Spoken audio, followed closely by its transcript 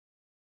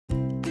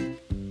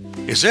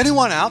Is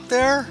anyone out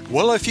there?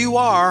 Well, if you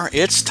are,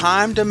 it's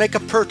time to make a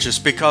purchase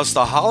because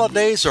the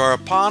holidays are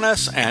upon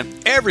us and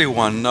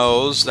everyone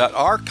knows that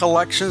our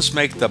collections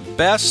make the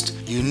best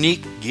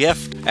unique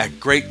gift at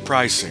great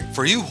pricing.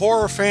 For you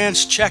horror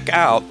fans, check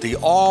out the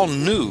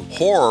all-new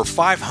Horror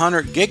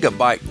 500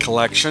 Gigabyte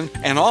collection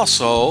and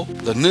also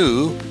the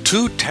new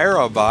 2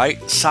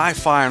 Terabyte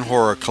Sci-Fi and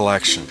Horror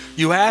collection.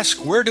 You ask,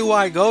 where do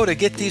I go to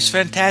get these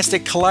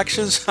fantastic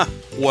collections?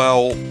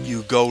 Well,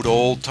 you go to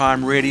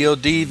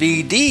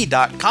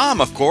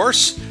oldtimeradiodvd.com, of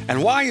course.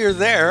 And while you're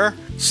there,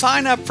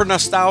 sign up for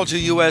Nostalgia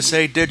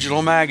USA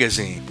Digital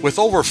Magazine with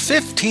over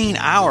 15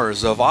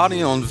 hours of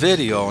audio and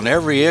video on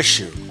every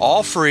issue,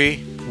 all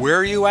free.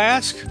 Where, you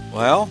ask?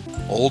 Well,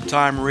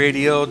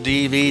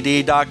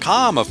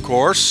 oldtimeradiodvd.com, of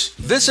course.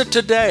 Visit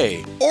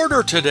today.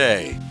 Order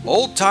today.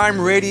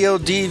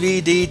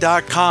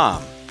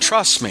 oldtimeradiodvd.com.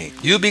 Trust me,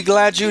 you'll be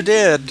glad you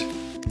did.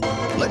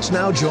 Let's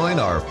now join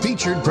our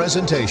featured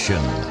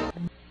presentation.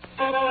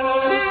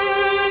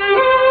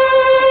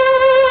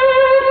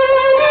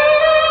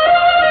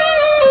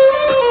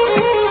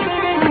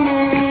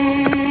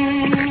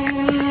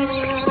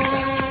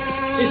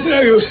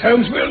 No use,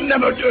 Holmes. We'll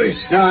never do it.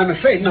 No, I'm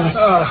afraid not.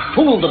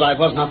 Fool that I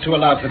was not to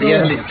allow for the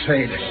early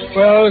trade.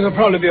 Well, it'll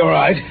probably be all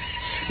right.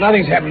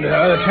 Nothing's happened to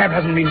her. The trap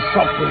hasn't been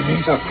stopped with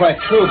me. Oh, quite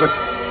true, but...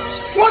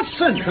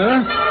 Watson!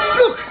 Huh?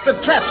 Look, the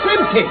trap's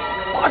empty.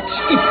 What?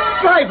 It's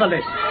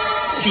driverless.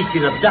 She's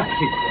been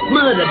abducted,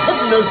 murdered,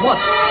 heaven knows what.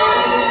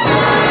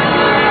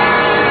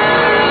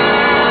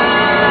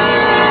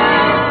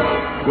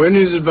 When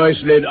his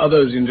advice led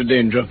others into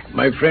danger,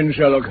 my friend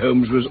Sherlock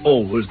Holmes was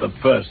always the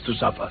first to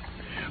suffer.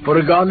 For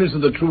regardless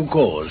of the true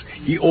cause,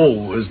 he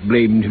always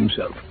blamed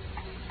himself.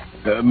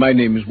 My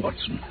name is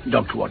Watson,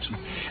 Dr. Watson,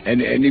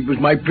 and it was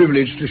my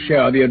privilege to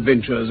share the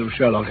adventures of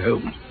Sherlock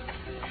Holmes.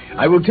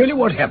 I will tell you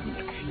what happened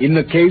in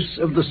the case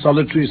of the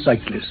solitary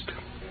cyclist.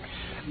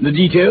 The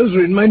details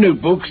are in my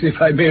notebooks,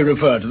 if I may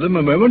refer to them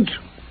a moment.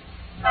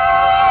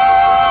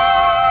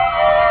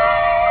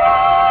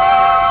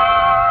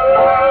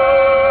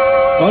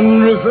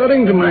 On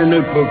referring to my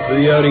notebook for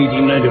the year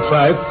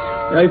 1895,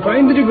 I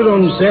find that it was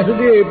on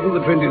Saturday, April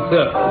the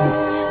 23rd,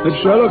 that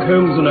Sherlock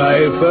Holmes and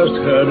I first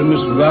heard of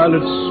Miss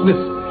Violet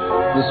Smith,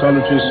 the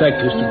solitary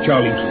cyclist of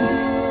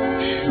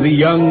Charlington, the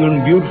young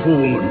and beautiful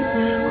woman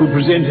who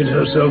presented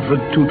herself at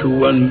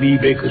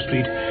 221B Baker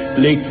Street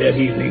late that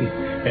evening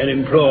and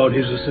implored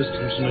his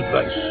assistance and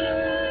advice.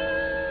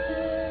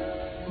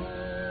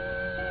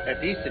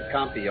 At least it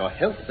can't be your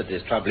health that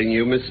is troubling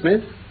you, Miss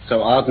Smith.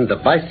 So ardent a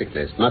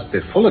bicyclist must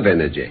be full of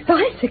energy.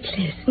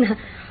 Bicyclist? Now,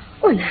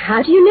 well,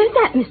 how do you know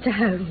that, Mr.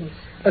 Holmes?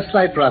 A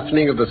slight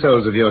roughening of the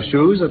soles of your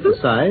shoes at the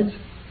sides,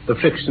 the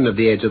friction of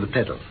the edge of the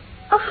pedals.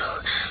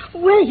 Oh,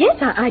 well,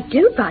 yes, I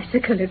do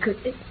bicycle a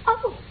good bit.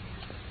 Oh,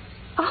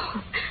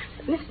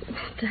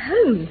 Mr.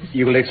 Holmes.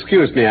 You will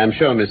excuse me, I'm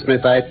sure, Miss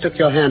Smith. I took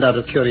your hand out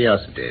of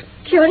curiosity.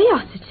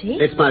 Curiosity?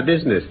 It's my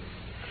business.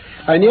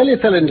 I nearly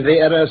fell into the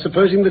error of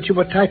supposing that you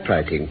were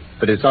typewriting,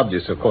 but it's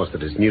obvious, of course,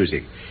 that it's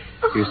music.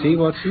 You see,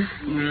 Watson?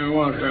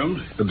 What,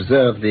 Holmes?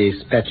 Observe the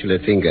spatula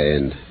finger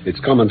end. It's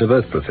common to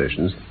both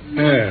professions.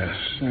 Yes.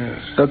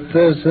 But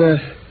there's a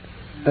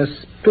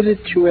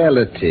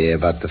spirituality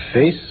about the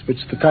face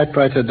which the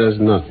typewriter does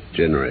not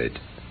generate.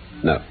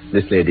 No,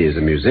 this lady is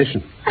a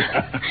musician.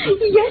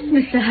 Yes,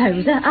 Mr.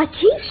 Holmes, I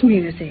teach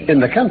music.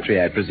 In the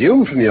country, I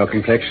presume, from your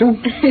complexion.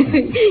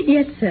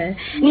 Yes, sir.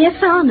 Near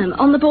Farnham,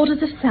 on the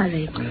borders of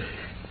Surrey.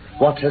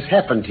 What has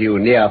happened to you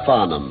near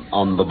Farnham,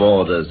 on the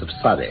borders of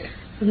Surrey?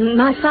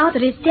 My father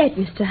is dead,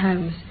 Mr.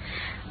 Holmes.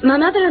 My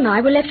mother and I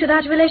were left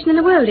without a relation in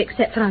the world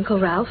except for Uncle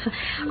Ralph.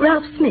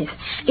 Ralph Smith.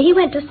 He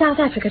went to South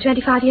Africa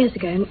 25 years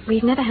ago, and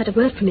we've never had a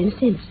word from him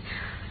since.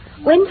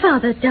 When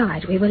Father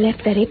died, we were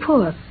left very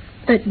poor.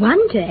 But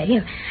one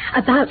day,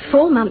 about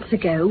 4 months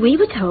ago, we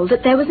were told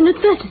that there was an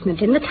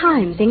advertisement in the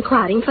Times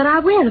inquiring for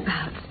our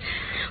whereabouts.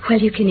 Well,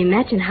 you can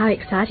imagine how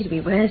excited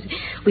we were as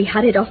we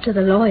hurried off to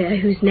the lawyer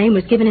whose name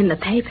was given in the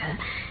paper.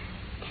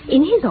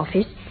 In his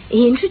office,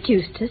 he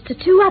introduced us to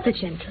 2 other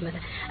gentlemen,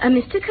 a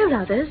Mr.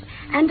 Carruthers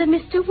and a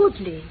Mr.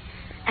 Woodley,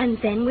 and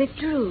then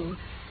withdrew,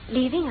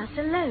 leaving us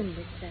alone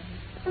with them.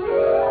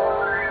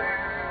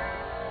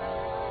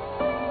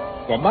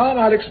 Well, ma'am,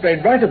 I'll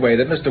explain right away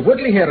that Mr.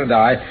 Woodley here and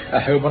I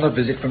are home on a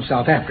visit from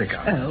South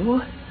Africa.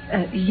 Oh,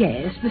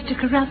 yes, Mr.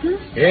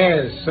 Carruthers?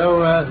 Yes,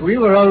 so we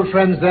were old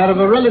friends there of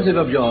a relative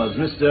of yours,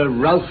 Mr.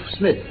 Ralph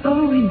Smith.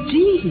 Oh,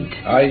 indeed.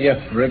 I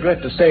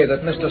regret to say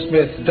that Mr.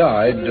 Smith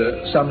died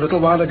some little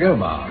while ago,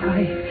 ma'am.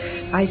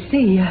 I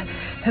see.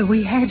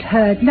 We had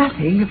heard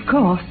nothing, of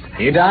course.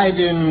 He died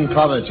in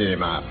poverty,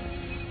 ma'am.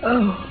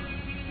 Oh.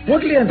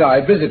 Woodley and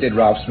I visited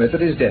Ralph Smith at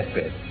his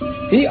deathbed.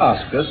 He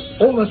asked us,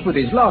 almost with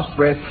his last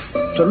breath,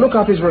 to look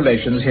up his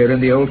relations here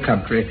in the old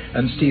country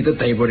and see that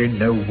they were in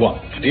no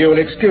want. You will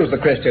excuse the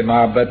question,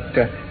 ma'am, but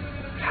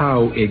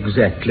how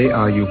exactly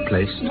are you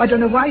placed? I don't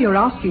know why you're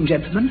asking,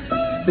 gentlemen,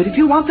 but if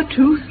you want the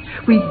truth,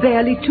 we've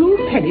barely 2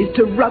 pennies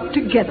to rub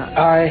together.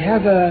 I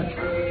have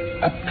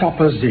a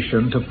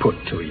proposition to put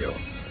to you.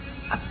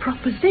 A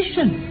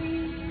proposition?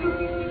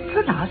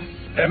 For us?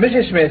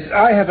 Mrs. Smith,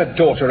 I have a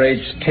daughter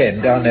aged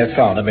 10 down near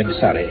Farnham in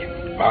Surrey.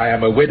 I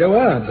am a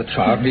widower, and the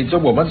child needs a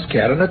woman's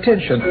care and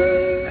attention.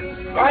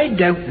 I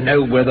don't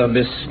know whether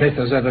Miss Smith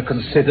has ever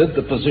considered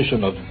the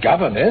position of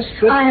governess,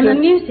 but... I am a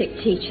music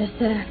teacher,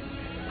 sir.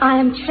 I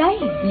am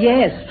trained.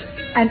 Yes,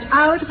 and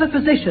out of a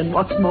position,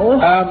 what's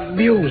more. A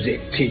music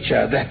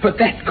teacher, but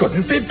that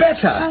couldn't be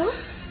better. Oh?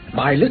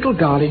 My little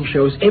darling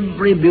shows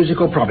every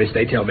musical promise,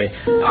 they tell me.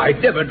 I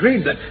never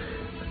dreamed that...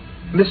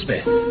 Miss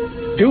Smith,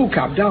 do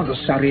come down to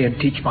Surrey and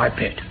teach my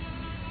pet.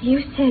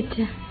 You said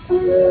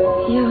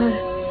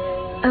you're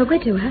a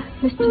widower,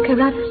 Mr.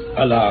 Carruthers?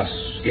 Alas,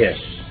 yes.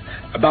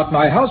 But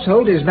my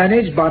household is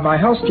managed by my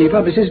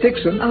housekeeper, Mrs.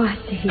 Dixon. Oh, I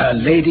see. A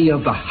lady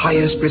of the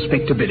highest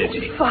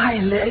respectability.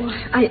 Violet.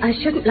 I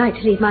shouldn't like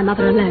to leave my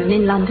mother alone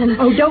in London.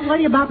 Oh, don't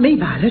worry about me,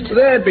 Violet.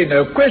 There'd be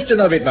no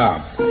question of it,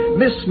 ma'am.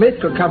 Miss Smith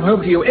could come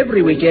home to you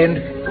every weekend,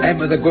 and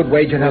with a good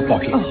wage in her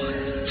pocket. Oh.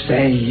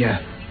 Say,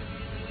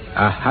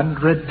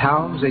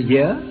 £100 a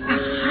year?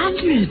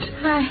 100?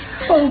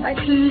 I...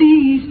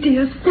 Please,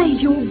 dear, say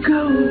you'll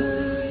go.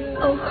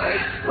 Oh,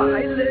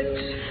 Violet.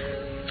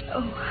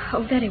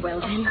 Oh, very well,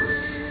 then.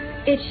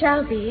 It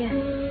shall be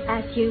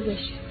as you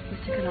wish,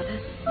 Mr.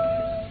 Carruthers.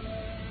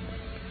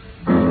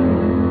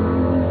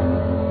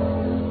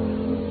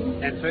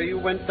 And so you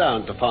went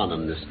down to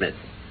Farnham, Miss Smith.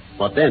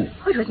 What then?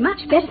 Oh, it was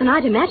much better than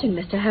I'd imagined,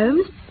 Mr.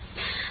 Holmes.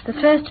 The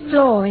first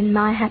flaw in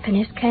my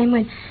happiness came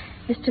when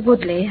Mr.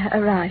 Woodley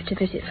arrived to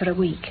visit for a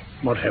week.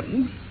 What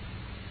happened?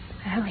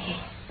 Oh,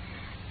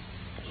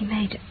 he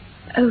made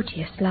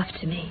odious love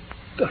to me.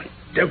 The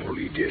devil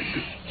he did.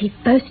 He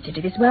boasted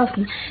of his wealth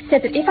and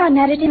said that if I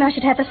married him, I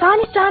should have the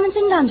finest diamonds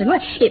in London.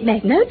 Well, it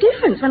made no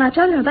difference when I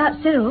told him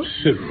about Cyril.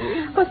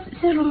 Cyril? Well,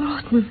 Cyril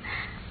Morton.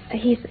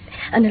 He's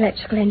an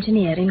electrical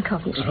engineer in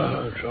Coventry.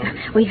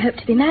 We hope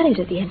to be married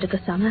at the end of the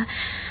summer.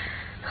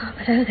 Oh,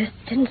 but this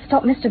didn't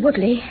stop Mr.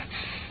 Woodley.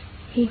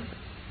 He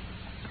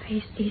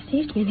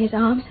seized me in his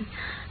arms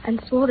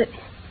and swore that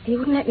he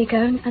wouldn't let me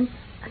go until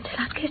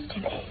I'd kissed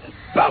him.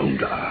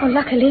 Bounder. Well,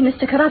 luckily,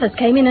 Mr. Carruthers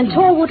came in and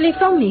tore Woodley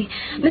from me.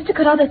 Mr.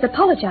 Carruthers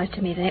apologized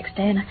to me the next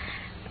day, and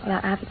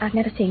I've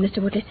never seen Mr.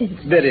 Woodley since.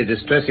 Very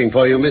distressing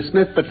for you, Miss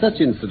Smith, but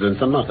such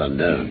incidents are not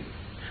unknown.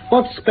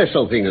 What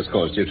special thing has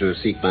caused you to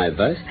seek my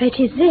advice? It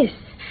is this.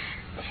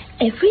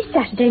 Every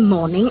Saturday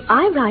morning,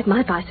 I ride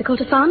my bicycle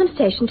to Farnham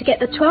Station to get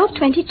the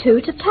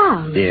 12:22 to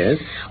town. Yes?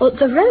 Well,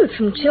 the road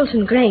from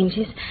Chiltern Grange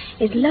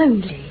is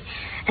lonely.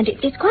 And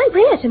it's quite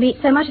rare to meet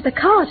so much of the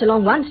cars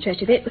along one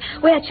stretch of it,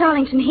 where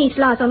Charlington Heath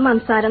lies on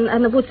one side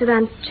and the woods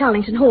around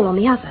Charlington Hall on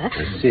the other.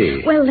 I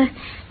see. Well,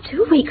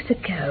 2 weeks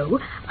ago,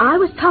 I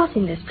was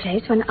passing this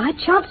place when I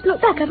chanced to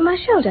look back over my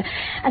shoulder.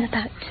 And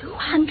about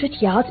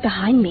 200 yards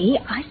behind me,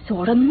 I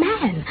saw a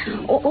man,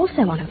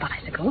 also on a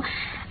bicycle.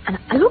 And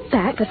I looked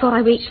back before I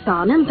reached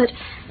Farnham, but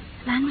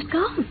the man was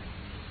gone.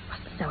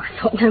 So I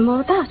thought no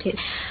more about it.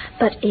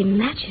 But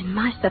imagine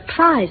my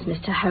surprise,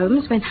 Mr.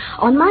 Holmes, when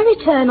on my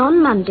return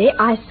on Monday,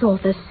 I saw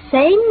the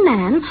same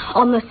man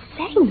on the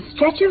same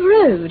stretch of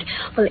road.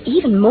 Well,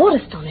 even more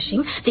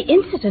astonishing, the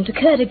incident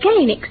occurred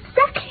again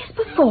exactly as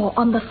before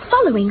on the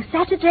following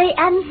Saturday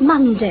and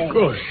Monday.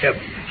 Good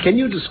heavens. Can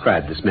you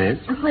describe this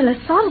man? Well, as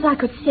far as I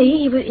could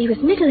see, he was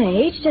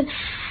middle-aged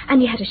and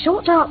he had a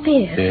short, dark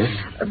beard. Yes?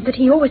 But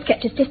he always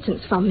kept his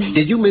distance from me.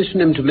 Did you mention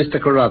him to Mr.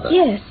 Carruthers?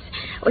 Yes.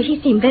 Well,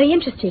 he seemed very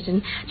interested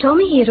and told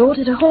me he had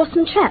ordered a horse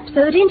and trap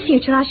so that in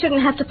future I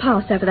shouldn't have to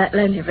pass over that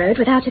lonely road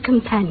without a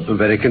companion.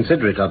 Very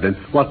considerate of him.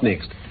 What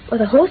next? Well,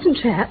 the horse and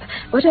trap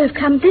were to have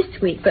come this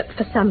week, but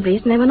for some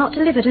reason they were not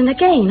delivered, and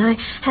again I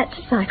had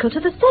to cycle to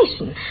the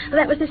station. Well,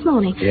 that was this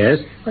morning. Yes?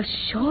 Well,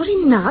 sure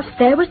enough,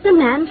 there was the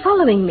man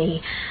following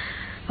me.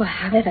 Well,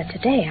 however,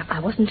 today I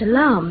wasn't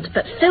alarmed,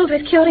 but filled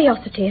with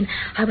curiosity, and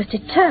I was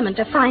determined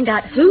to find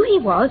out who he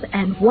was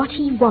and what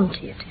he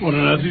wanted. What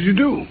on earth did you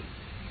do?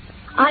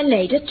 I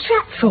laid a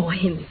trap for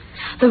him.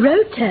 The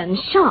road turns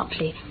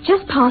sharply,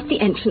 just past the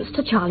entrance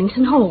to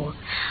Charlington Hall.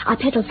 I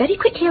pedalled very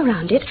quickly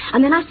around it,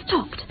 and then I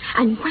stopped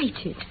and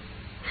waited.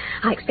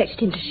 I expected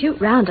him to shoot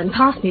round and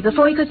pass me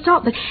before he could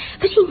stop, but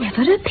he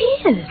never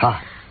appeared.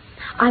 Ah.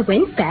 I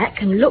went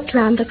back and looked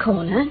round the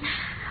corner.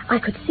 I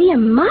could see a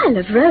mile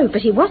of road,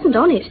 but he wasn't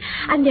on it,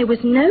 and there was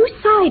no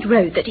side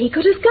road that he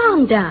could have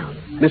gone down.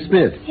 Miss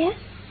Smith? Yes?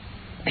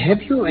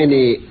 Have you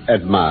any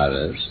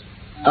admirers?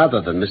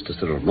 Other than Mr.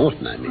 Cyril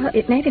Morton, I mean. Well,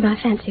 it may be my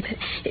fancy, but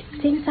it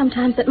seems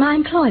sometimes that my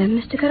employer,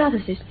 Mr.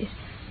 Carruthers, is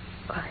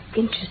quite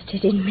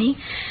interested in me.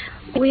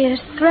 We're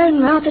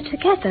thrown rather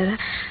together.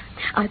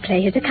 I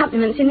play his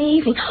accompaniments in the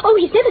evening. Oh,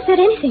 he's never said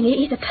anything.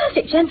 He's a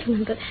perfect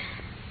gentleman, but...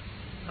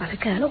 Well, a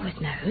girl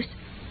always knows.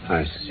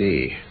 I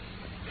see.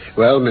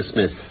 Well, Miss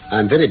Smith,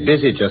 I'm very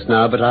busy just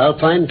now, but I'll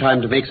find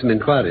time to make some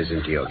inquiries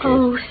into your case.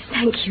 Oh,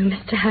 thank you,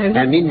 Mr. Holmes.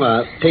 And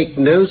meanwhile, take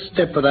no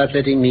step without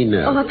letting me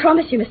know. Oh, I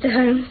promise you, Mr.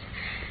 Holmes.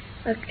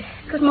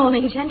 Good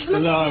morning,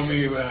 gentlemen. Allow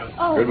me, ma'am.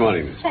 Oh, Good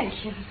morning, Miss. Thank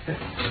you.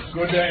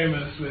 Good day,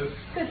 Miss Smith.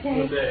 Good day.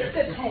 Good day.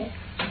 Good day.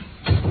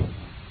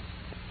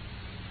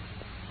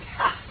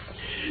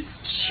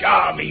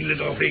 charming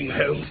little thing,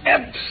 Holmes.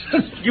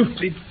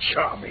 Absolutely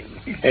charming.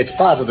 It's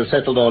part of the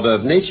settled order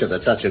of nature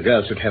that such a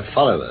girl should have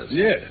followers.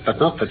 Yes. But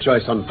not for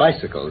choice on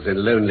bicycles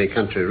in lonely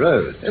country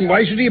roads. And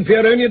why should he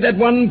appear only at that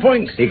one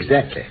point?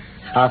 Exactly.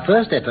 Our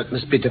first effort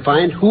must be to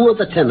find who are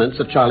the tenants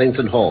of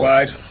Charlington Hall.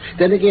 Right.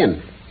 Then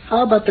again,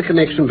 how about the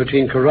connection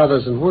between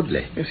Carruthers and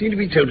Woodley? They seem to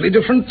be totally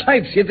different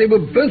types, yet they were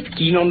both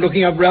keen on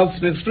looking up Ralph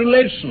Smith's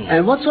relation.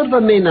 And what sort of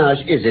a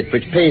ménage is it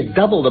which pays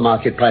double the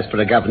market price for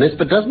a governess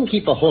but doesn't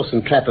keep a horse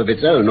and trap of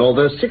its own,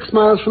 although 6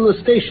 miles from the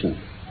station?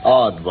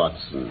 Odd,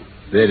 Watson.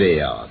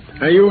 Very odd.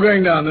 Are you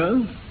going down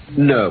there?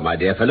 No, my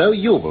dear fellow,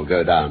 you will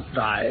go down.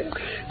 Aye.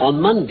 On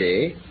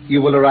Monday,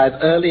 you will arrive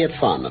early at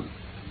Farnham.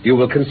 You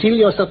will conceal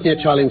yourself near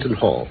Charlington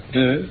Hall.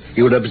 Yes.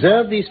 You will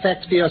observe these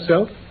facts for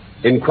yourself,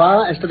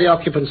 inquire as to the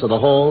occupants of the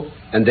hall,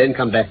 and then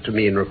come back to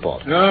me and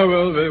report. Ah,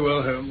 well, very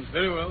well, Holmes.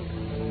 Very well.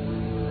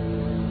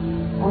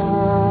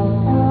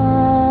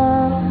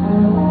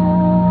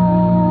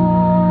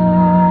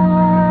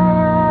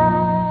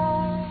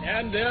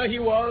 And there he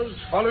was,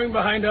 following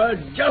behind her,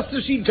 just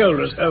as she told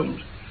us,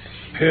 Holmes.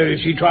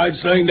 She tried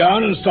slowing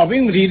down and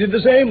stopping, but he did the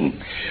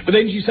same. But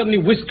then she suddenly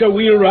whisked her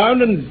wheel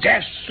round and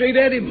dashed straight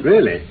at him.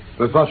 Really?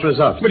 With what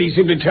result? But he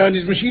simply turned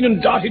his machine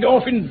and darted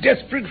off in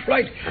desperate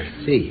flight.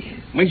 I see.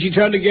 When she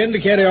turned again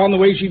to carry on the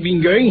way she'd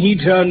been going, he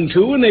turned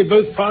too, and they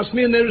both passed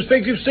me in their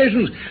respective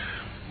stations.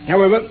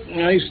 However,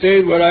 I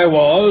stayed where I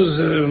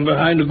was,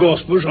 behind a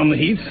gorse bush on the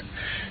heath,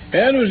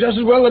 and it was just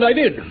as well that I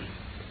did.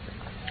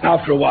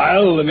 After a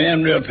while, the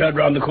man reappeared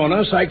round the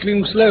corner,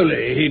 cycling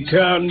slowly. He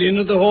turned in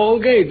at the hall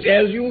gates,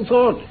 as you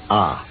thought.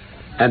 Ah,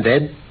 and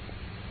then?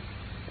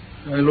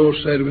 I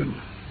lost sight of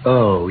him.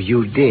 Oh,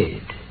 you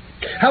did?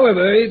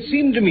 However, it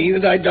seemed to me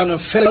that I'd done a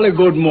fairly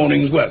good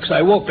morning's work, so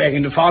I walked back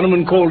into Farnham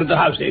and called at the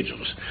house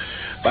agents.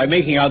 By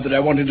making out that I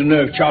wanted to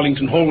know if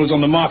Charlington Hall was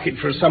on the market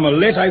for a summer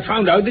let, I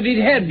found out that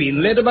it had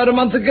been let about a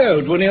month ago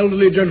to an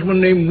elderly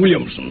gentleman named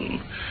Williamson.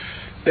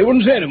 They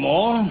wouldn't say any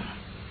more.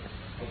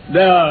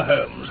 There,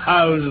 Holmes,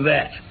 how's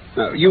that?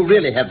 No, you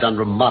really have done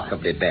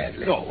remarkably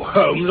badly. Oh,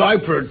 Holmes, I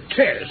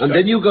protest. And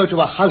then you go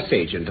to a house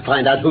agent to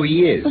find out who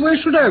he is. Where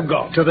should I have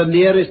gone? To the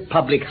nearest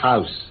public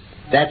house.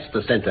 That's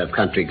the center of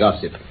country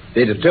gossip.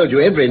 They'd have told you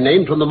every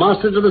name from the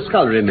master to the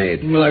scullery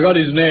maid. Well, I got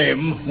his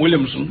name,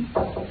 Williamson.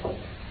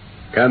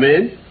 Come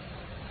in.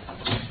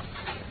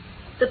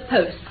 The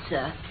post,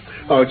 sir.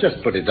 Oh,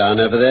 just put it down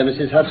over there,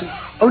 Mrs. Hudson.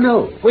 Oh,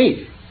 no,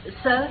 wait.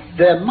 Sir?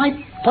 There might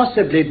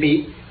possibly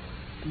be...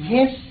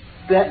 Yes,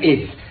 there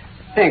is.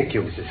 Thank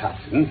you, Mrs.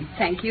 Hudson.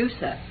 Thank you,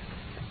 sir.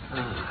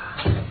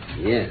 Ah,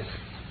 yes.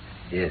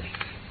 Yes.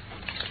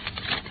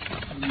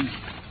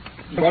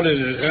 What is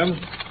it, Holmes?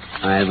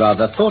 I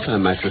rather thought I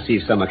might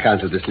receive some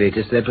account of this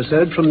latest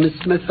episode from Miss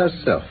Smith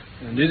herself.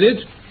 And is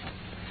it?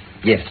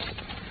 Yes.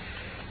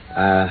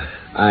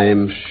 I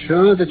am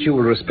sure that you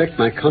will respect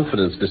my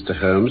confidence, Mr.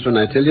 Holmes, when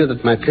I tell you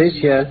that my place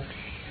here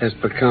has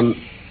become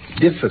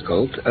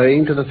difficult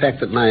owing to the fact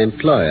that my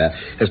employer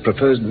has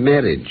proposed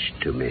marriage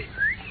to me.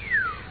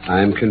 I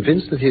am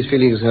convinced that his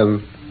feelings are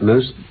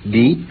most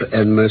deep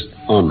and most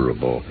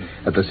honorable.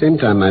 At the same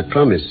time, my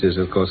promise is,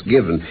 of course,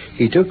 given.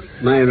 He took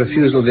my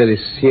refusal very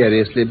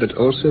seriously, but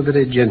also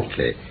very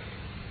gently.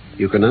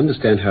 You can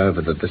understand,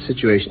 however, that the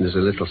situation is a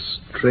little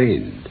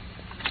strained.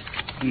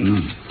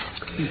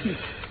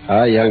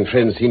 Our young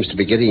friend seems to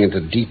be getting into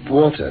deep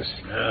waters.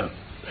 Yeah.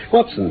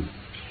 Watson,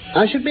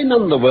 I should be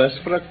none the worse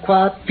for a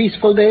quiet,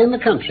 peaceful day in the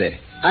country.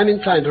 I'm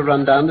inclined to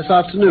run down this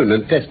afternoon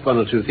and test one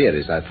or two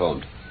theories I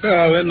formed.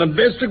 Well, then the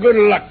best of good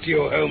luck to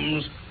you,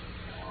 Holmes.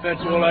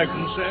 That's all I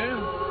can say.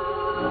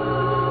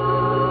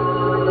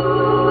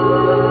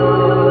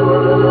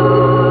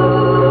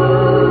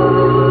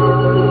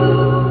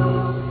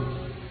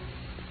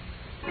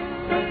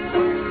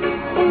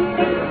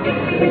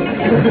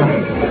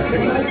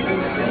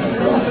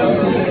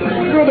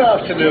 Good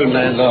afternoon,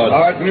 landlord.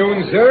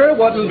 Afternoon, sir.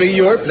 What'll be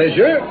your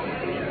pleasure?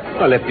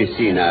 Well, let me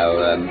see now.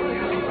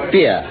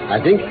 Beer, I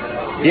think.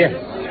 Yes,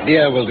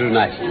 beer will do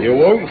nicely. You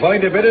won't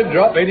find a better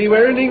drop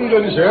anywhere in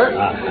England, sir.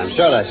 I'm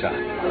sure I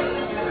shall.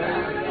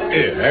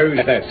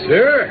 How's that,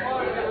 sir?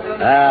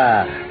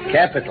 Ah,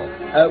 capital.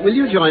 Will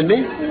you join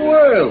me?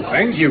 Well,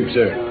 thank you,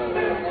 sir.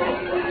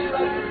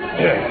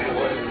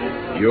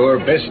 Your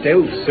best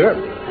health, sir.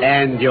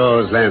 And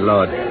yours,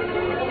 landlord.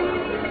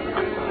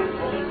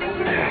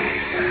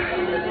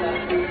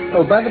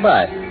 Oh, by the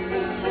by,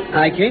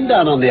 I came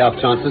down on the off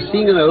chance of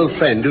seeing an old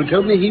friend who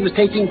told me he was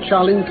taking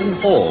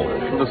Charlington Hall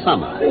for the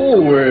summer.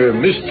 Oh,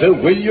 Mr.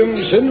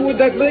 Williamson, would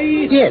that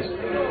be? Yes,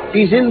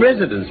 he's in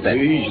residence then.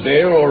 He's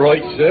there, all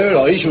right, sir.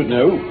 I should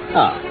know.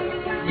 Ah,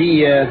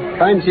 he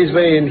finds his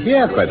way in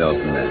here quite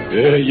often then.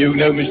 You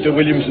know Mr.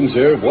 Williamson,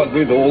 sir, what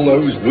with all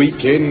those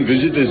weekend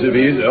visitors of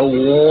his, a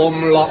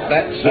warm lot,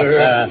 that,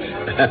 sir.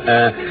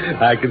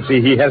 I can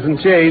see he hasn't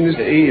changed.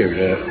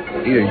 Here,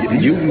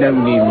 you've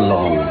known him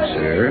long,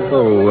 sir.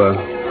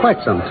 Oh,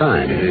 quite some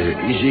time.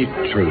 Is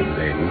it true,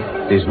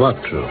 then? Is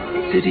what true?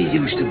 That he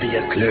used to be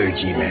a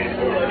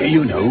clergyman.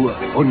 You know,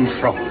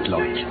 unfrocked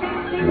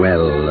like.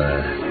 Well,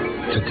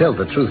 To tell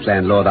the truth,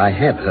 landlord, I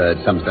have heard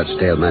some such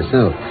tale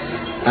myself.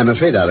 I'm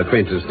afraid our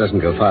acquaintance doesn't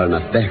go far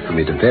enough back for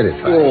me to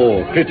verify.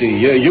 Oh, pity.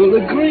 You'll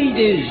agree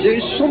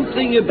there's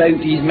something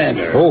about his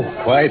manner. Oh,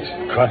 quite.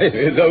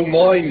 Don't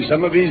mind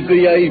some of his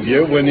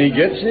behaviour when he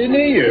gets in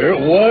here.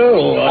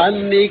 Well...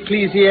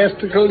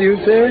 Unecclesiastical, you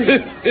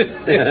say?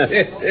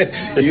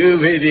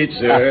 You've hit it,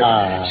 sir.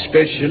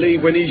 Especially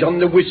when he's on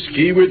the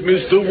whiskey with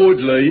Mr.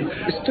 Woodley.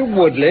 Mr.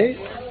 Woodley?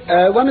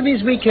 One of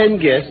his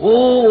weekend guests?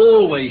 Oh,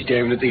 always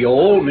down at the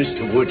Hall,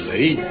 Mr.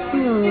 Woodley.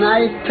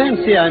 I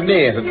fancy I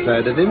may have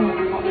heard of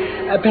him.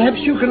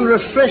 Perhaps you can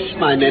refresh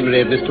my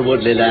memory of Mr.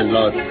 Woodley,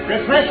 landlord.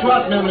 Refresh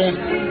what memory?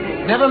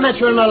 Never met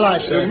you in my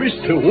life, sir.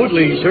 Mr.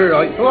 Woodley, sir,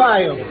 Who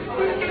are you?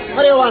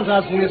 What do you want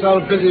asking this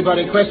old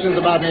busybody questions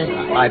about me?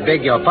 I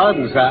beg your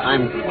pardon, sir.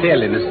 I'm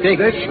clearly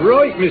mistaken. That's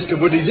right, Mr.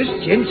 Woodley. This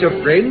gent's a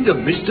friend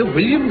of Mr.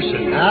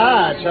 Williamson.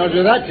 Ah, I told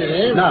you that, did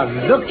he? Now,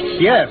 look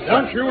here, sir.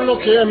 Don't you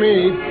look here,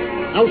 me.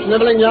 No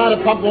snivelling yard of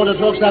pump water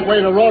talks that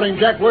way to roaring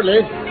Jack Woodley.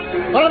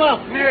 Put him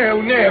up.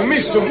 Now,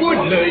 Mr.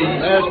 Woodley.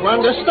 There's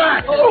one to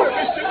start. Oh,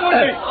 Mr.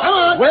 Woodley. Come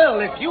on. Well,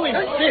 if you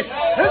insist.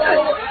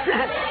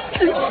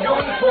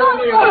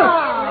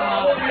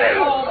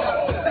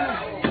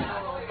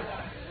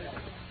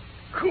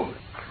 Good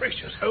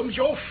gracious, Holmes,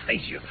 your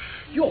face,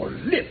 your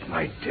lip,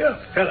 my dear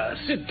fella.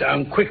 Sit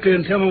down quickly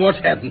and tell me what's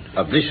happened.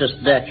 A vicious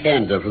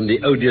backhander from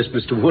the odious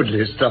Mr.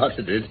 Woodley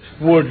started it.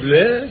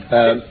 Woodley?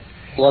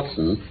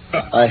 Watson,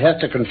 I have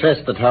to confess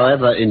that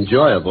however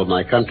enjoyable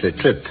my country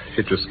trip,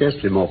 it was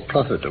scarcely more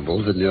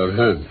profitable than your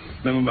home.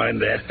 Never mind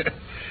that.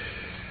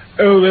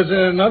 Oh, there's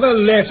another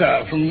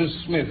letter from Miss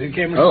Smith. It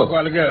came a short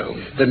while ago.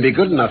 Then be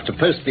good enough to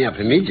post me up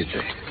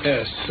immediately.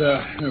 Yes,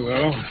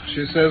 well,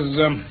 she says,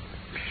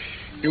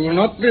 you will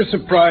not be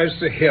surprised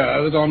to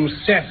hear that on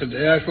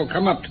Saturday I shall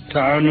come up to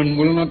town and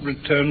will not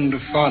return to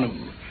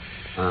Farnham.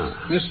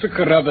 Mr.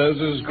 Carruthers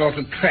has got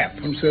a trap,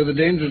 and so the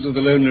dangers of the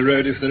lonely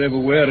road, if there ever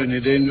were any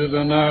dangers,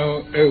 are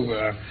now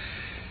over.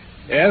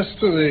 As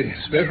to the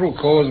special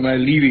cause of my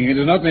leaving, it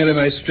is not merely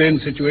my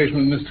strained situation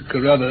with Mr.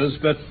 Carruthers,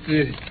 but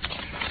the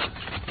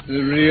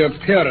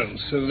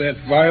reappearance of that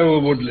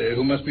vile Woodley,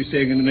 who must be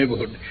staying in the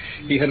neighbourhood.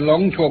 He had a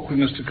long talk with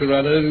Mr.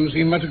 Carruthers, who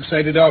seemed much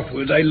excited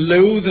afterwards. I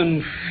loathe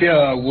and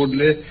fear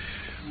Woodley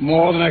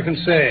more than I can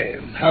say.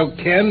 How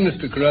can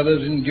Mr.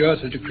 Carruthers endure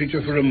such a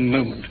creature for a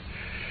moment?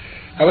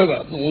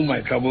 However, all my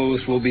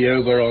troubles will be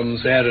over on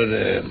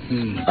Saturday.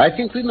 I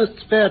think we must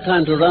spare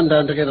time to run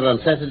down together on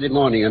Saturday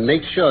morning and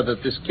make sure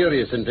that this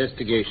curious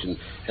investigation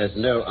has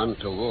no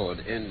untoward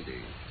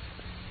ending.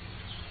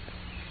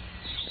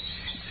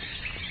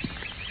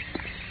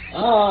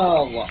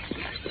 What?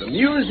 The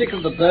music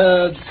of the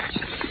birds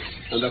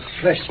and the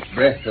fresh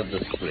breath of the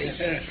spring.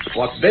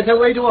 What better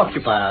way to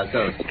occupy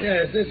ourselves?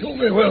 Yes, it's all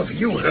very well for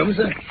you, Holmes.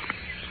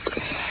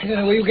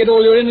 Where you get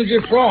all your energy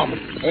from.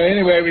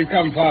 Anyway, we've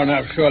come far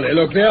enough, surely.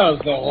 Look, there's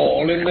the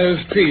hall in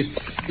those trees.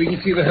 We can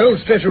see the whole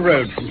stretch of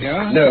road from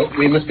here. No,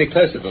 we must be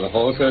closer to the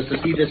hall so as to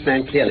see this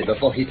man clearly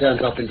before he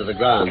turns off into the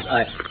grounds.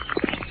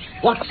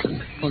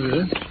 Watson. What is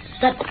it?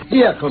 That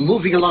vehicle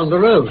moving along the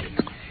road.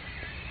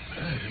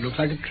 It looks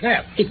like a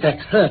trap. If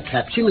that's her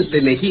trap, she must be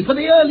making for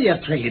the earlier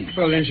train.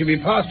 Well, then she'll be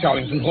past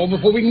Charlington Hall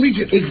before we can reach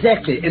it.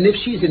 Exactly. And if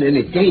she's in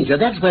any danger,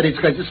 that's where it's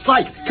going to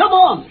strike. Come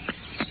on!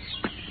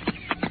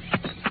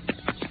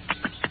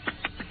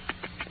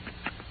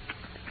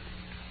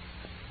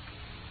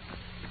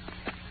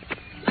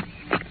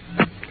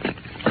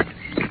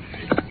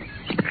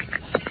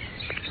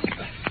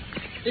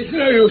 It's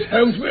no use,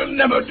 Holmes. We'll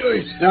never do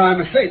it. No,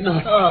 I'm afraid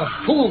not.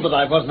 Fool that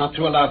I was not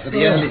to allow for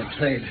the earlier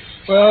train.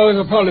 Well,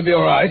 it'll probably be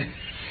all right.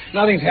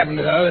 Nothing's happened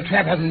to her. The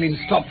trap hasn't been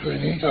stopped or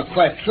anything.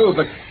 Quite true,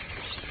 but...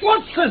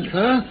 Watson!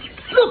 Huh?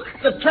 Look,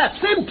 the trap's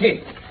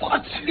empty.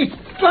 What? It's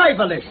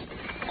driverless.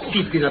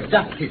 She's been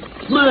abducted,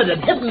 murdered,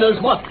 heaven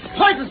knows what.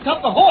 Try to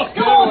stop the horse.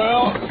 Come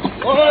on!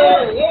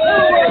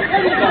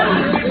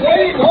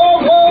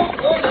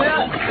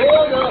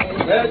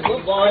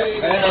 Good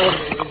boy.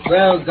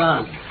 Well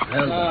done.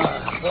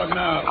 What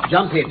now?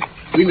 Jump in.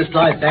 We must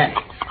drive back.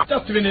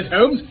 Just a minute,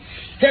 Holmes.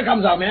 Here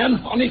comes our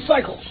man on his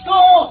cycle.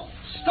 Stop!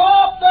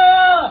 Stop there!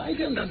 I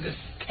don't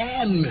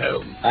understand,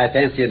 Holmes. I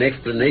fancy an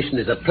explanation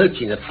is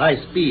approaching at high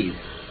speed.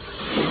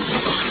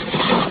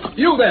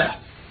 You there!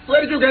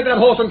 Where did you get that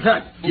horse and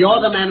trap?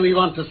 You're the man we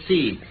want to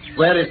see.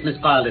 Where is Miss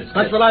Violet?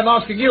 That's what I'm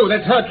asking you.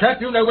 That's her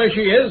trap. You know where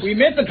she is. We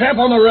met the trap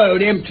on the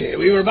road, empty.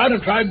 We were about to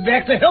drive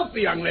back to help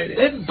the young lady.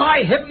 Then,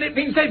 by heaven, it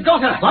means they've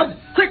got her. What?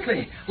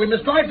 Quickly. We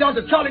must drive down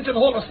to Charlington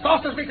Hall as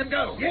fast as we can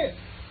go. Yes.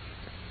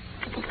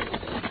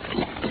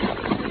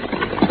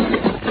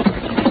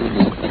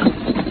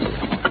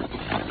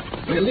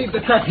 We'll leave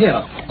the trap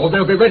here, or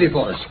they'll be ready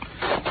for us.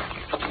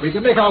 We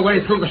can make our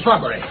way through the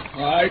shrubbery.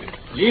 All right.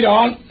 Lead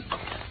on.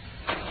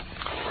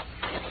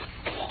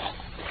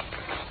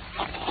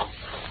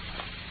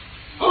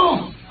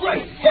 Oh,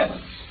 great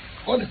heavens!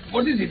 What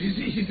is it?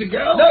 Is it the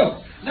girl?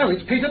 No,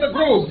 it's Peter the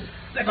groom.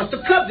 They must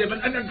have clubbed him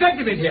and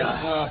dragged him in here.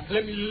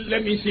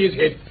 Let me see his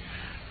head.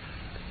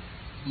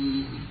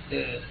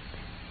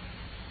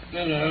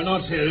 No,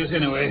 not serious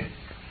anyway.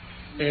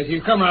 Yes,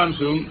 he'll come round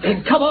soon.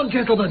 Then come on,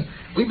 gentlemen.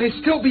 We may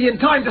still be in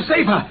time to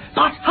save her.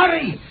 But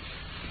hurry!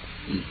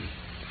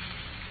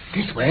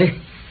 This way.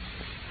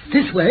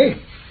 This way.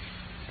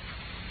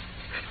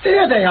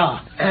 There they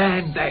are.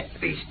 And that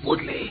beast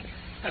Woodley.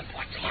 And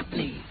what's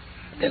happening?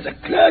 There's a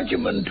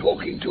clergyman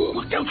talking to him.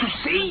 Well, don't you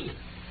see?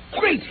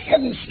 Great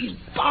heavens, he's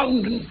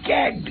bound and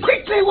gagged.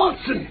 Quickly,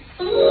 Watson!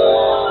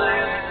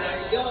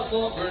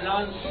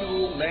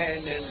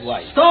 Man and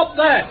wife. Stop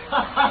that!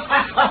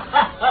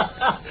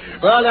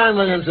 Well done,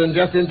 Williamson,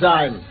 just in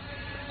time.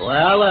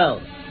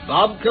 Well.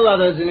 Bob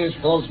Carruthers in his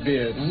false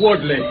beard.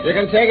 Woodley. You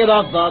can take it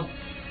off, Bob.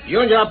 You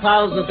and your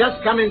pals have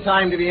just come in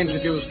time to be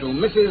introduced to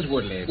Mrs.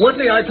 Woodley.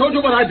 Woodley, I told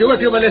you what I'd do if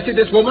you molested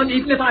this woman,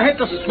 even if I had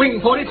to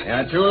swing for it.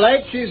 Too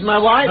late. She's my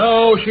wife.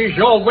 No, she's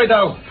your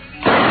widow.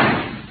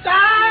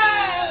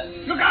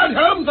 Look out,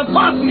 Holmes, the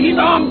parson, he's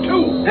armed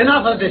too.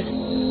 Enough of this.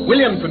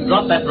 Williamson,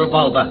 drop that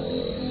revolver.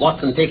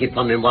 Watson, take it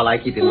from him while I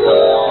keep him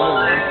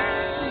covered.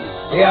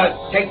 Here,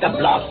 take the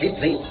blasted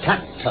thing.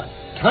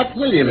 Tut,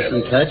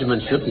 Williamson.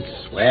 Clergymen shouldn't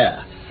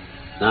swear.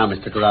 Now,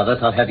 Mr. Carruthers,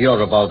 I'll have your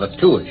revolver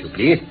too, if you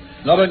please.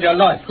 Not on your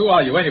life. Who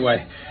are you,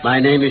 anyway? My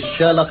name is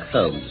Sherlock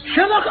Holmes.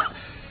 Sherlock?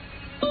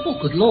 Oh,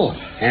 good Lord.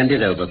 Hand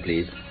it over,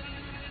 please.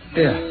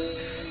 Here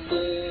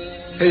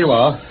you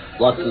are.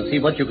 Watson, see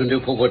what you can do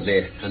for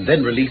Woodley, and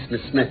then release Miss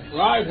Smith.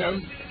 Right,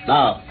 Holmes.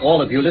 Now,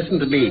 all of you, listen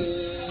to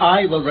me.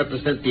 I will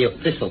represent the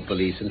official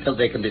police until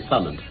they can be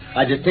summoned.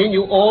 I detain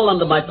you all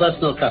under my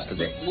personal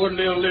custody.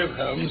 Woodley'll live,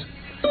 Holmes.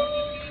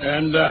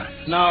 And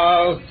now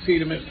I'll see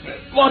to Miss Smith.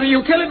 What are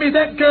you telling me?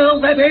 That girl,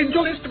 that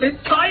angel, is to be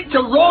tied to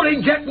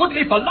Roaring Jack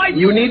Woodley for life?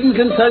 You needn't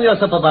concern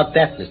yourself about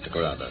that, Mr.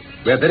 Carruthers.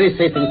 We're very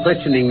safe in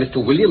questioning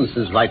Mr.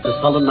 Williamson's right to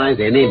solemnize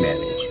any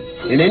marriage.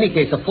 In any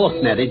case, a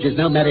forced marriage is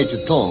no marriage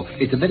at all.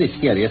 It's a very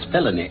serious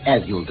felony,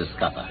 as you'll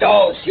discover.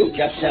 Oh, suit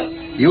yourself.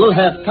 You'll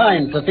have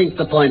time to think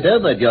the point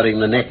over during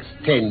the next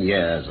 10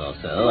 years or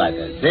so, I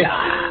fancy.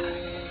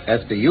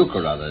 As for you,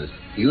 Carruthers,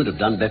 you'd have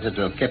done better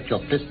to have kept your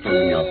pistol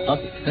in your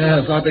pocket.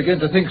 Yes, I begin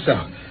to think so.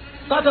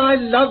 But I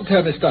loved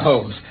her, Mr.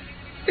 Holmes.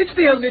 It's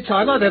the only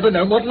time I've ever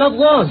known what love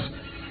was.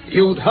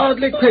 You'd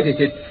hardly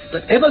credit it,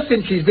 but ever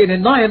since she's been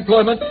in my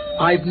employment,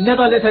 I've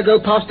never let her go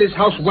past this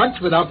house once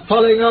without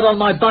following her on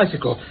my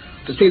bicycle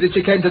to see that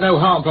she came to no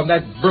harm from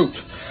that brute.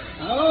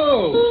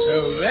 Oh,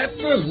 so that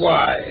was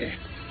why.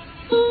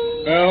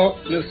 Well,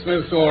 Miss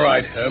Smith's all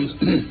right, Holmes.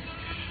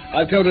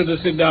 I told her to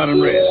sit down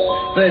and rest.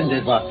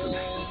 Splendid, Watson.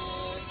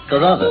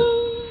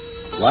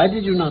 Carruthers, why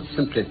did you not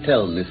simply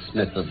tell Miss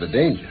Smith of the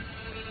danger?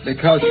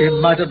 Because she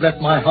might have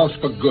left my house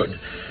for good.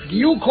 Do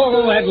you call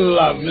all that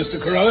love, Mr.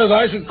 Carruthers?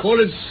 I should call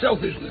it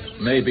selfishness.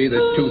 Maybe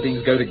the two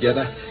things go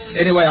together.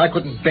 Anyway, I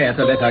couldn't bear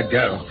to let her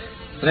go.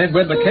 And then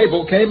when the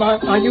cable came, I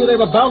knew they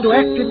were bound to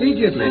act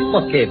immediately.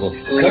 What cable?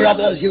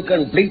 Carruthers, you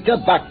can bleat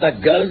about the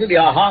girl to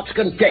your heart's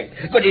content.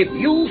 But if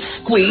you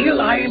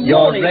squeal, I'm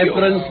Your warning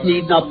reverence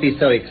need not be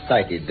so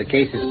excited. The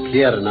case is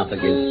clear enough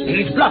against you.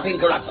 He's bluffing,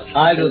 Carruthers.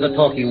 I'll do the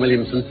talking,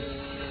 Williamson.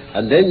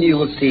 And then you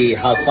will see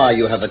how far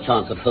you have a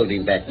chance of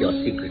holding back your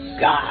secrets.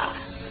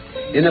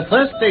 In the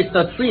first place,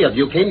 the three of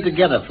you came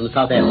together from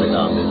South Africa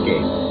on this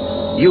game.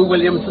 You,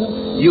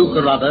 Williamson, you,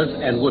 Carruthers,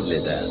 and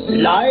Woodley there.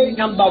 Lie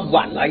number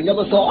one. I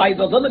never saw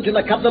either of them until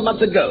a couple of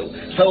months ago.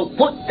 So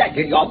put that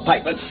in your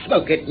pipe and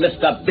smoke it,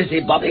 Mr.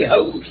 Busybody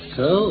Holmes.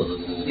 So,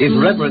 His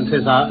Reverence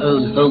is our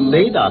own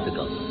homemade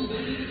article.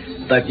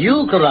 But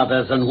you,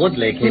 Carruthers, and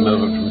Woodley came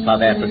over from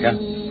South Africa.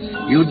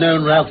 You'd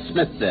known Ralph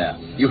Smith there.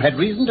 You had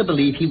reason to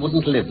believe he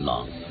wouldn't live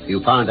long.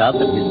 You found out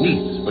that his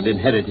niece would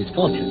inherit his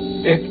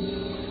fortune.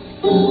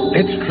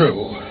 It's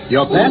true.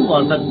 Your plan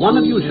was that one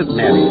of you should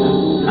marry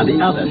her, and the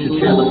other should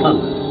share the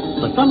plunder.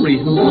 For some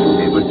reason,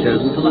 Woodley was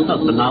chosen for the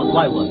husband. Now,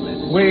 why wasn't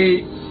it?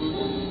 We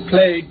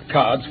played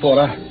cards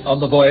for her on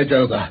the voyage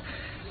over.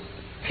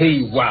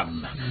 He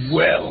won.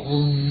 Well,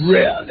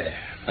 really?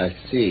 I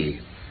see.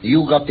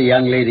 You got the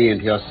young lady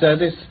into your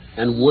service,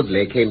 and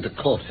Woodley came to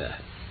court her.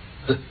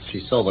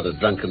 She saw what a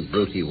drunken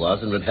brute he was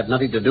and would have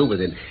nothing to do with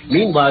him.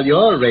 Meanwhile,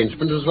 your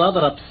arrangement was rather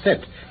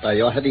upset by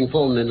your having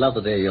fallen in love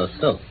with her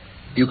yourself.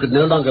 You could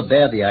no longer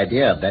bear the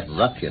idea of that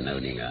ruffian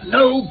owning her.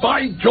 No,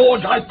 by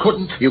George, I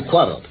couldn't. You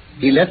quarreled.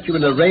 He left you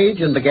in a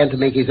rage and began to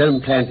make his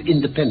own plans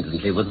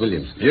independently with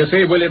Williamson. You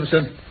see,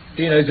 Williamson,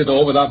 he knows it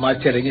all without my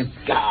telling him.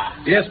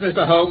 Yes,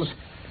 Mr. Holmes,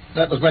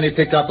 that was when he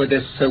picked up with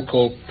this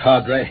so-called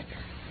padre.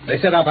 They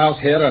set up house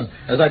here, and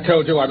as I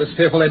told you, I was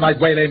fearful they might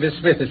waylay Miss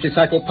Smith as she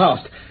cycled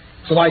past.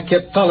 So I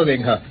kept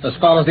following her as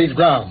far as these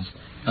grounds.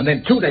 And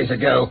then 2 days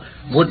ago,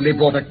 Woodley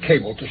brought a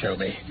cable to show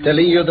me.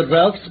 Telling you that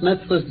Ralph Smith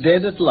was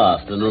dead at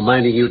last and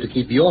reminding you to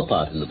keep your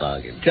part in the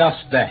bargain. Just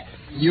that.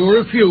 You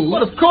refused?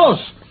 Well, of course.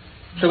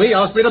 So he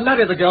asked me to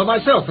marry the girl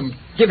myself and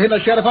give him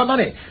a share of her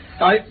money.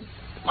 I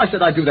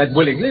said I'd do that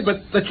willingly,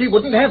 but that she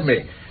wouldn't have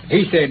me.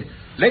 He said,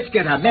 let's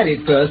get her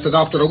married first, and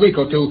after a week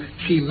or two,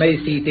 she may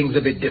see things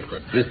a bit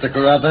different. Mr.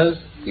 Carruthers,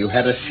 you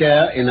had a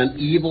share in an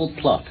evil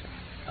plot.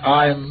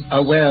 I'm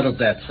aware of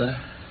that, sir.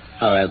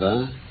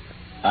 However,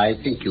 I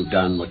think you've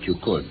done what you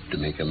could to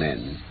make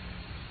amends.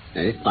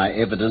 And if my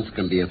evidence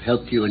can be of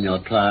help to you in your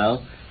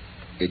trial,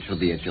 It shall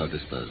be at your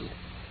disposal.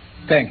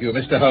 Thank you,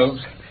 Mr.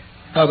 Holmes.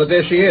 Oh, but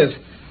there she is.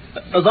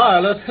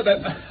 Violet,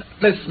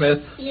 Miss Smith.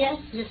 Yes,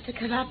 Mr.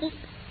 Carruthers?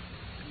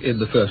 In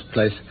the first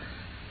place,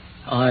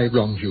 I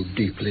wronged you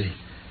deeply.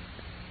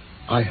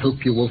 I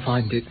hope you will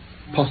find it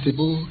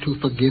possible to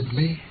forgive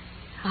me.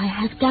 I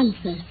have done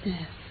so, sir.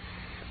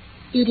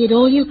 You did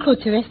all you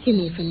could to rescue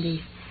me from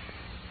these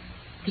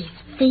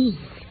things.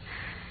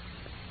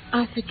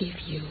 I forgive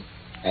you.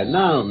 And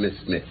now, Miss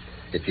Smith,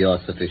 if you're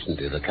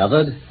sufficiently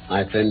recovered,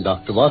 my friend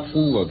Dr.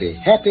 Watson will be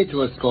happy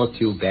to escort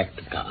you back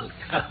to town.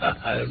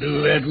 I'll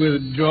do that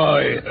with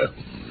joy.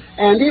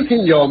 And if,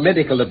 in your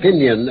medical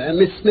opinion,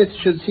 Miss Smith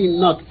should seem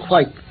not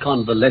quite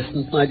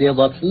convalescent, my dear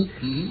Watson,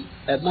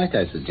 might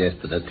I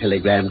suggest that a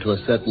telegram to a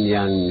certain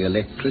young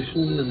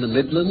electrician in the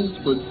Midlands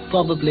would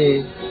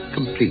probably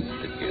complete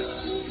the cure.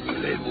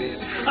 Splendid.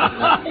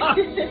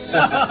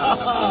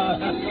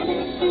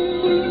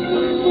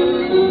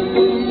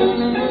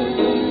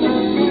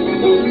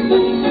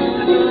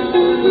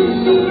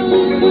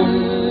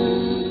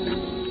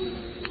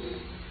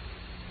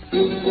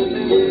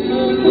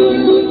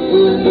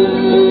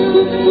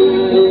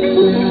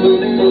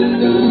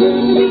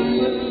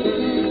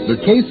 The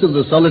Case of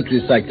the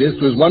Solitary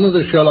Cyclist was one of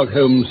the Sherlock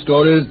Holmes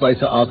stories by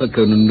Sir Arthur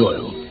Conan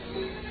Doyle.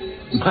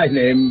 My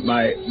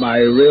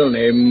real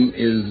name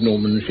is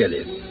Norman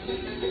Shelley.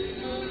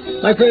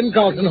 My friend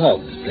Carlton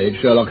Hobbs played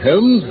Sherlock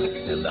Holmes,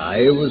 and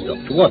I was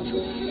Dr.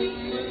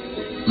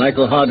 Watson.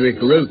 Michael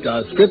Hardwick wrote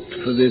our script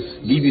for this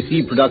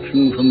BBC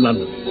production from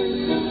London.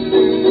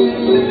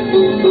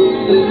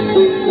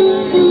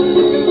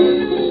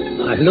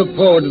 I look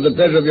forward to the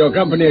pleasure of your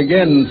company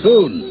again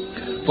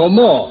soon for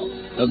more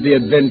of the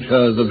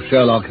adventures of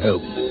Sherlock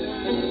Holmes.